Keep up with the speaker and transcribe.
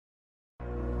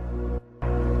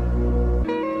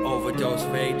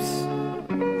Vapes.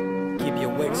 Keep your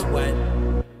wicks wet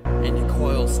and your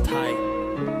coils tight.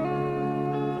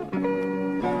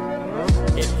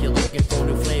 If you're looking for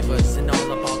new flavors and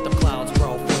all about the clouds,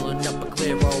 bro, filling up a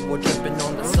clear road, we're dripping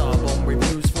on the sub-ohm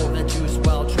reviews for that juice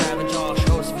while Trav and Josh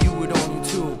host view it on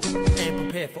YouTube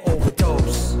and prepare for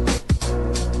overdose.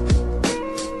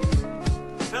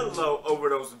 Hello,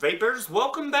 Overdose Vapors.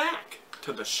 Welcome back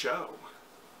to the show.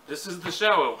 This is the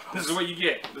show. This is what you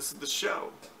get. This is the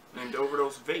show named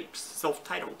Overdose Vapes,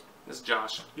 self-titled. This is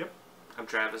Josh. Yep. I'm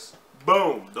Travis.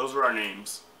 Boom. Those are our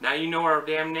names. Now you know our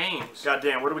damn names.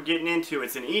 Goddamn, what are we getting into?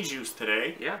 It's an e-juice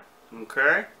today. Yeah.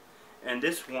 Okay. And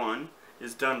this one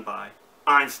is done by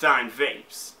Einstein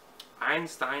Vapes.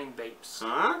 Einstein Vapes.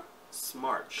 Huh?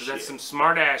 Smart shit. That's some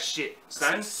smart ass shit,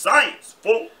 son. Science,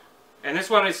 fool. And this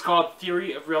one is called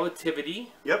Theory of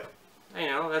Relativity. Yep. You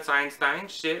know, that's Einstein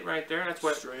shit right there. That's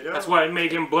what. Straight up. That's what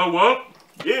made him blow up.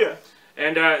 Yeah.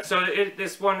 And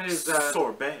this one is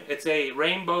sorbet. It's a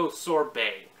rainbow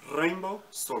sorbet. Rainbow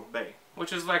sorbet.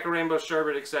 Which is like a rainbow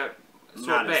sherbet except sorbet.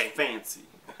 Not as fancy.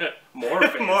 More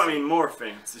fancy. more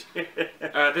fancy.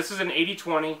 This is an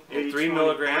 80-20 in 3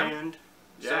 milligram. Blend.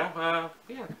 Yeah. So,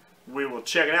 yeah. We will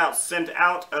check it out. Sent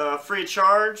out free of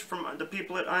charge from the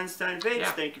people at Einstein Vapes.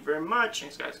 Yeah. Thank you very much.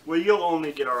 Thanks, guys. Well, you'll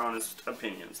only get our honest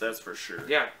opinions, that's for sure.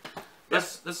 Yeah.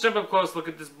 Let's jump up close, look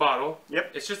at this bottle.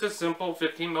 Yep. It's just a simple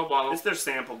 15 ml bottle. It's their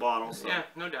sample bottle. So. Yeah,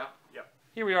 no doubt. Yep.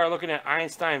 Here we are looking at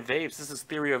Einstein Vapes. This is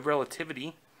Theory of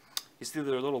Relativity. You see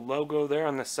their little logo there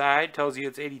on the side. Tells you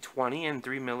it's 80-20 and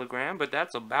 3 milligram, but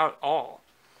that's about all.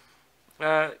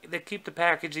 They keep the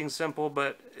packaging simple,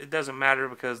 but it doesn't matter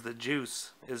because the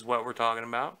juice is what we're talking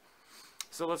about.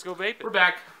 So let's go vape it. We're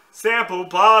back. Sample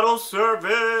bottle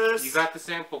service. You got the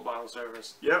sample bottle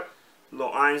service. Yep.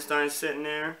 Little Einstein sitting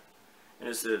there. And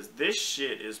it says, this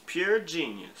shit is pure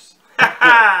genius. Ha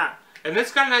ha! And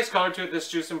this got a nice color to it, this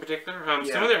juice in particular. Yeah.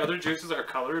 Some of their other juices are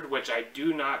colored, which I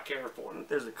do not care for.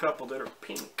 There's a couple that are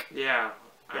pink. Yeah.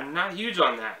 I'm not huge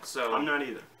on that, so... I'm not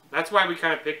either. That's why we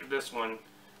kind of picked this one,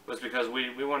 was because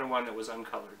we wanted one that was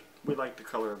uncolored. We like the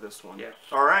color of this one. Yeah.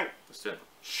 Alright. Let's do it.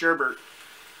 Sherbet.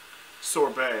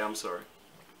 Sorbet, I'm sorry.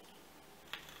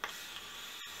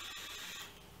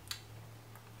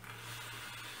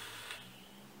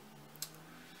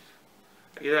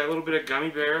 You got a little bit of gummy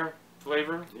bear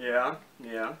flavor. Yeah,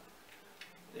 yeah.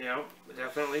 You know,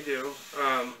 definitely do.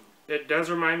 It does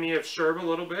remind me of Sherb a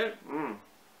little bit.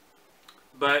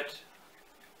 But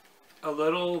a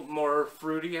little more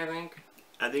fruity, I think.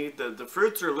 I think the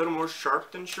fruits are a little more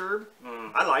sharp than Sherb.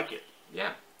 I like it.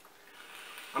 Yeah.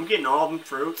 I'm getting all them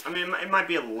fruits. I mean, it might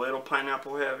be a little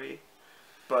pineapple heavy,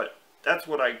 but that's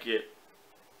what I get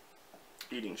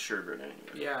eating sherbet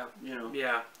anyway. Yeah. You know.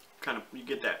 Yeah. Kind of, you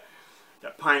get that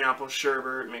pineapple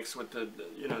sherbet mixed with the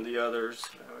you know, the others.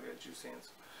 Oh, I got juice hands.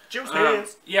 Juice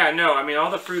hands. Yeah, no, I mean, all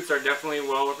the fruits are definitely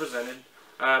well represented.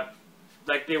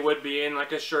 Like they would be in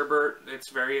like a sherbet. It's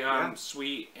very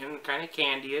sweet and kind of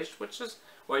candy-ish, which is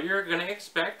what you're going to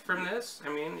expect from this. I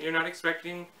mean, you're not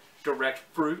expecting direct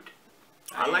fruit.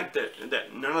 I like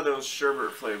that none of those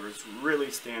sherbet flavors really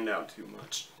stand out too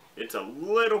much. It's a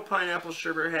little pineapple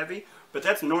sherbet heavy, but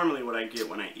that's normally what I get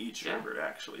when I eat sherbet,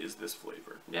 actually, is this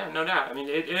flavor. Yeah, no doubt. I mean,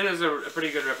 it is a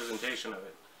pretty good representation of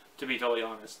it, to be totally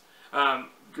honest.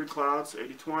 Good clouds,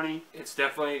 80-20. It's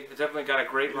definitely got a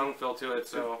great lung feel to it,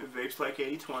 so... It vapes like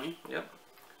 80-20. Yep.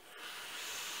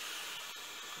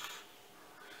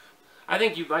 I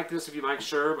think you'd like this if you like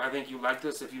Sherb. I think you like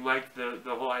this if you like the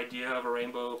whole idea of a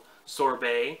rainbow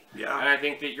sorbet. Yeah. And I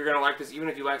think that you're going to like this even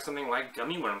if you like something like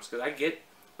gummy worms, because I get...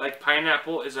 Like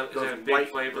pineapple is a big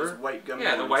flavor. Those white gummy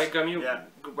worms. worms.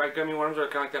 The white gummy worms are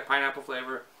kind of like that pineapple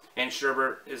flavor, and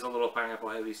sherbet is a little pineapple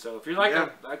heavy. So if you like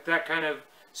like that kind of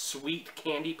sweet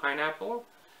candy pineapple,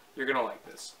 you're gonna like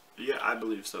this. Yeah, I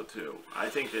believe so too. I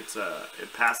think it's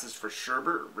it passes for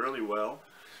sherbet really well.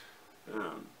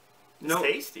 It's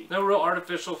tasty. No real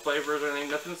artificial flavors or anything.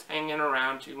 Nothing's hanging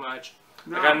around too much.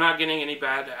 No. Like I'm not getting any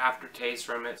bad aftertaste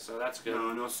from it, so that's good.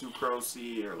 No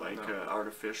sucrose or like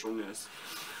artificialness.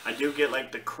 I do get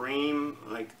like the cream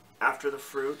like after the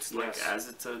fruits, like as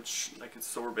it's like it's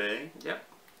sorbet. Yep.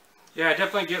 Yeah, I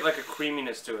definitely get like a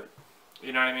creaminess to it.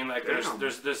 You know what I mean? Like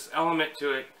there's this element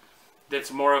to it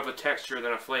that's more of a texture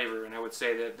than a flavor, and I would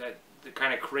say that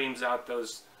kind of creams out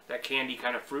that candy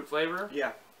kind of fruit flavor.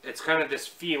 Yeah. It's kind of this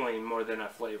feeling more than a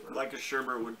flavor. Like a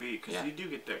sherbet would be, because you do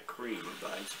get that cream of the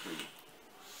ice cream.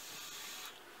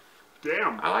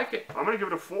 Damn. I like it. I'm going to give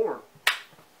it a 4.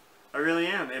 I really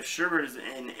am. If sherbet is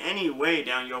in any way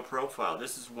down your profile,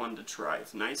 this is one to try.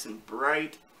 It's nice and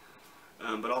bright,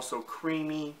 but also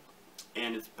creamy,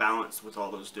 and it's balanced with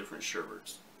all those different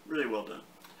sherbets. Really well done.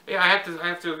 Yeah, I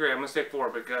have to agree. I'm gonna say 4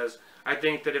 because I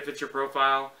think that if it's your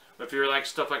profile, if you're like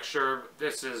stuff like Sherb,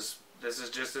 this is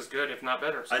just as good, if not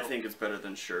better. So. I think it's better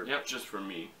than Sherb. Yep. Just for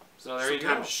me. So there you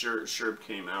go. Sometimes Sherb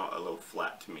came out a little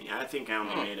flat to me. I think I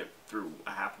only made it through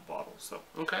a half a bottle. So.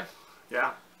 Okay.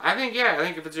 Yeah. I think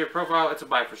if it's your profile, it's a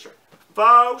buy for sure.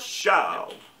 Faux show.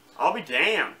 Yep. I'll be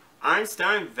damned.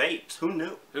 Einstein Vapes. Who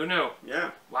knew? Who knew? Yeah.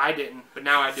 Well, I didn't, but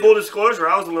now I do. Full disclosure,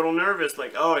 I was a little nervous.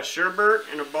 Like, oh, a sherbet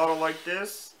in a bottle like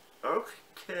this?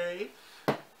 Okay.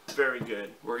 Very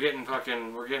good. We're getting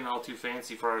all too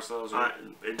fancy for ourselves. Right?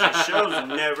 It just shows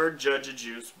never judge a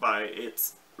juice by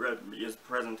its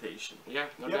presentation. Yeah,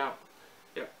 no doubt.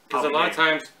 Yeah. Because a lot of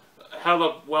times,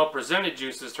 hella well-presented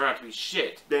juices turn out to be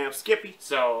shit. Damn Skippy.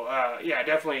 So, yeah,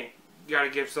 definitely got to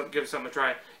give something a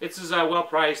try. It's well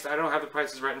priced. I don't have the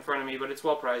prices right in front of me, but it's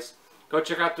well priced. Go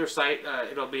check out their site.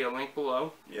 It'll be a link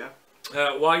below. Yeah.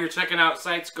 While you're checking out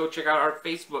sites, go check out our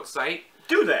Facebook site.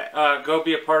 Do that. Go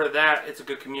be a part of that. It's a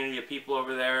good community of people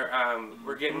over there.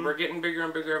 We're getting bigger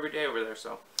and bigger every day over there.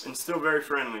 So. And still very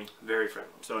friendly. Very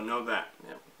friendly. So know that.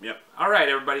 Yep. Yep. All right,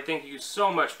 everybody. Thank you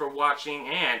so much for watching,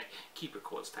 and keep your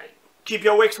quotes tight. Keep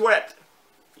your wicks wet.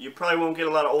 You probably won't get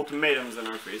a lot of ultimatums in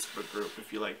our Facebook group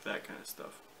if you like that kind of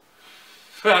stuff.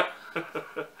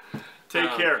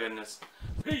 Take care. Goodness.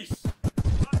 Peace.